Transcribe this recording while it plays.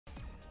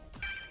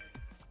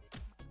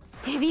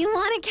If you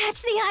want to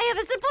catch the eye of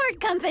a support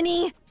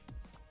company.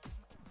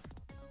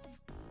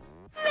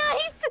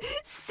 Nice!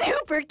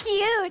 Super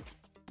cute!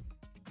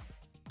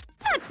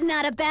 That's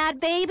not a bad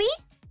baby.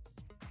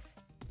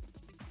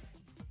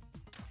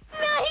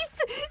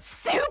 Nice!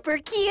 Super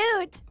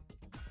cute!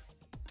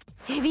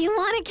 If you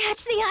want to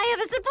catch the eye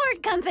of a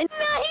support company.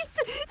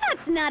 Nice!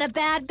 That's not a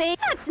bad baby.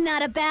 That's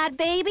not a bad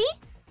baby.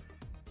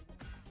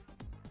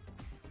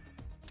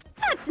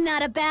 That's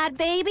not a bad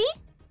baby.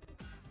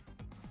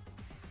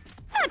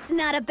 That's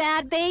not a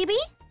bad baby.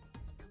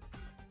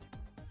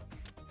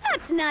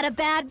 That's not a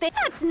bad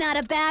baby. That's not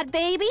a bad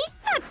baby.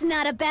 That's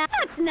not a bad.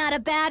 That's not a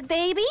bad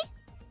baby.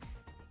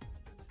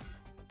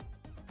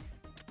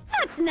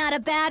 That's not a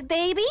bad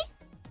baby.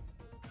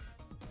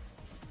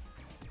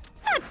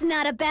 That's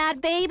not a bad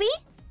baby.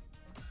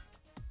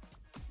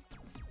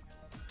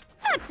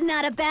 That's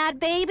not a bad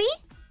baby.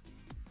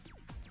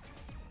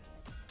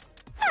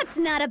 That's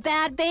not a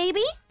bad baby.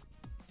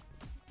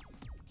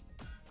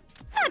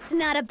 That's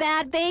not a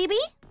bad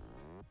baby.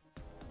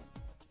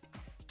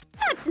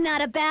 That's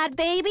not a bad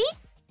baby.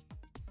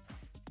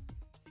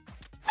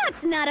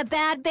 That's not a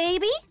bad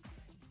baby.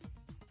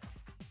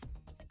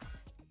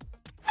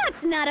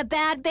 That's not a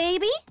bad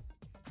baby.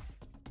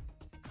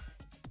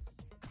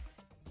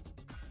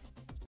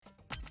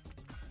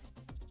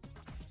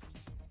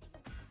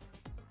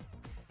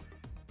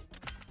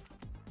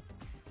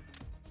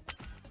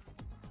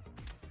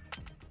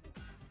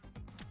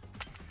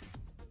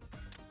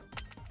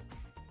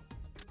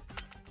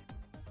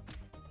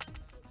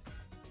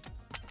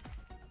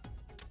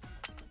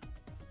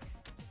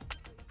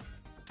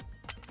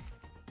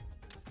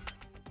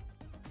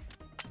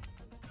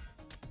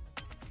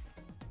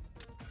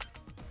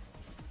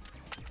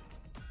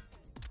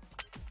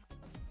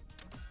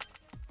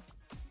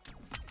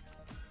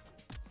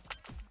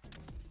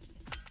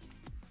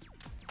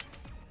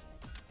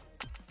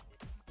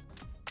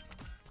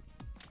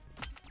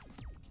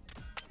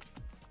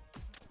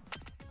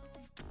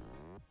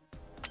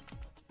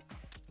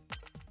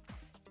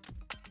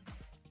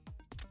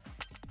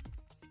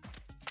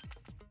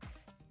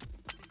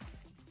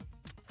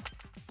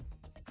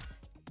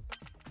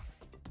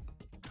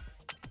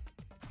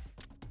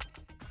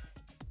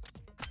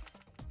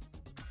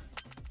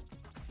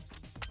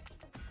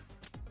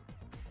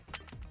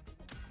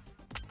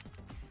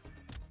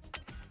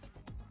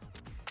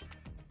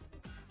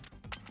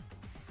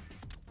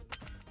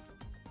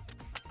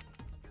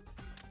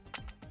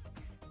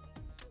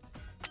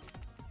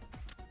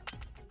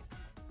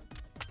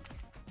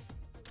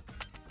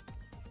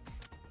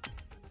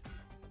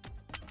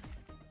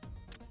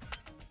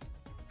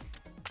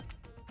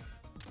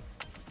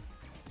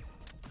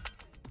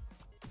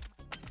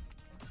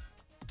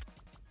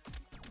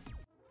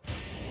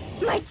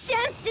 My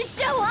chance to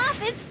show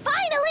off is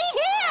finally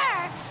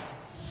here!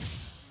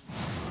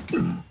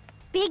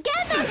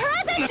 Begin the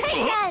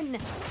presentation!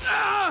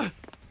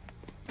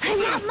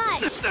 Not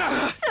much!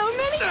 So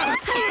many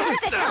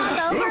perfect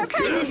combo for a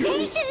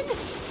presentation!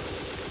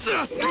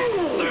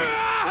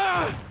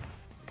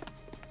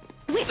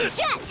 With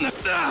jets!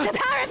 The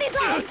power of these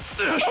legs!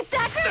 It's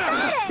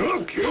acrobatic!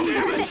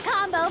 Perfect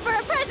combo for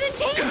a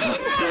presentation!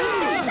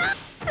 Boosters up!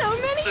 So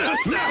many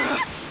uses!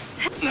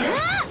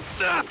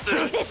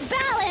 With this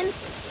balance!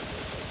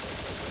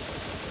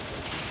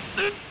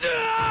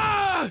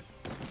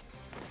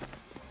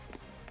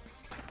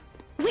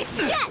 With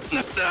jets!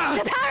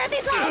 The power of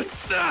these legs!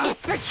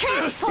 It's for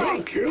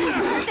transport!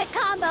 Perfect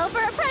combo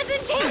for a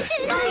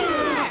presentation!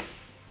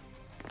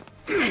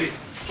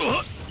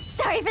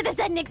 Sorry for the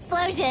sudden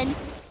explosion!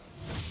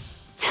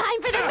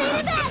 Time for the main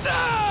event!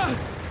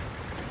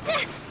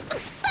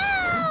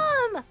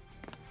 Boom!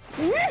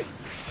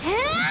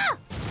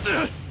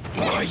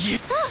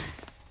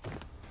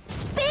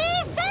 Be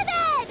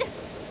vivid!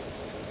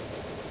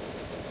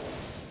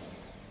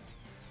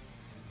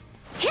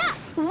 Yeah!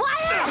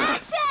 Wire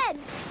action!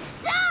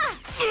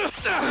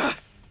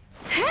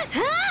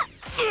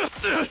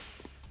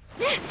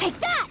 Take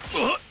that!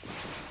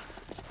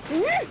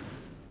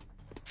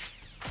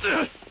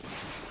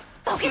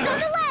 Focus on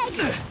the legs!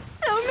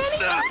 So many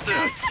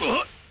uses!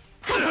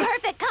 A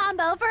perfect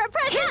combo for a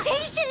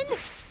presentation!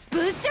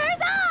 Boosters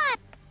on!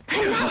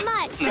 Not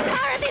much! The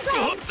power of these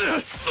legs!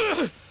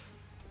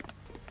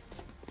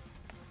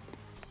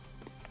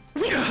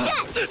 With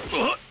jets!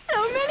 So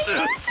many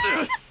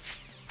uses!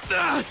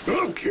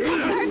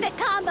 Perfect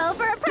combo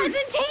for a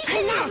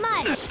presentation! Not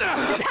much! The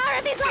power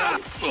of these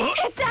legs!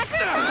 It's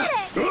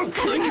acrobatic!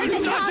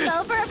 Perfect combo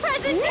for a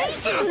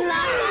presentation!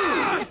 Lock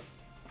on!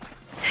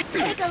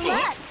 Take a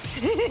look!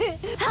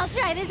 I'll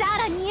try this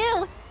out on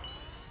you!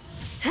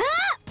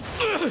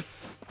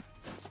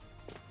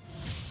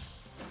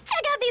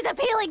 Check out these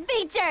appealing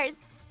features!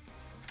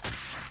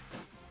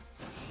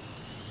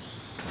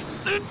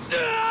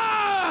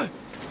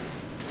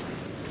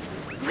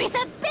 With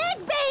a big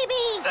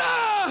baby!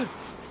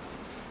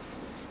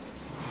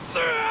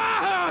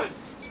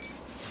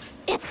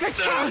 It's for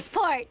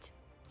transport!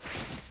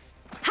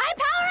 High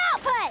power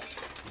output!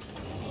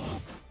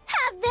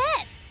 Have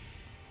this!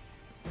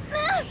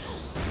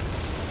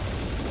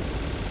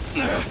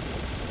 Let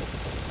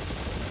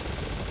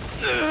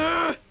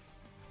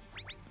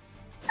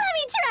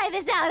me try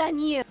this out on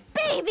you.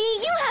 Baby,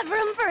 you have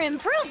room for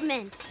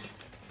improvement.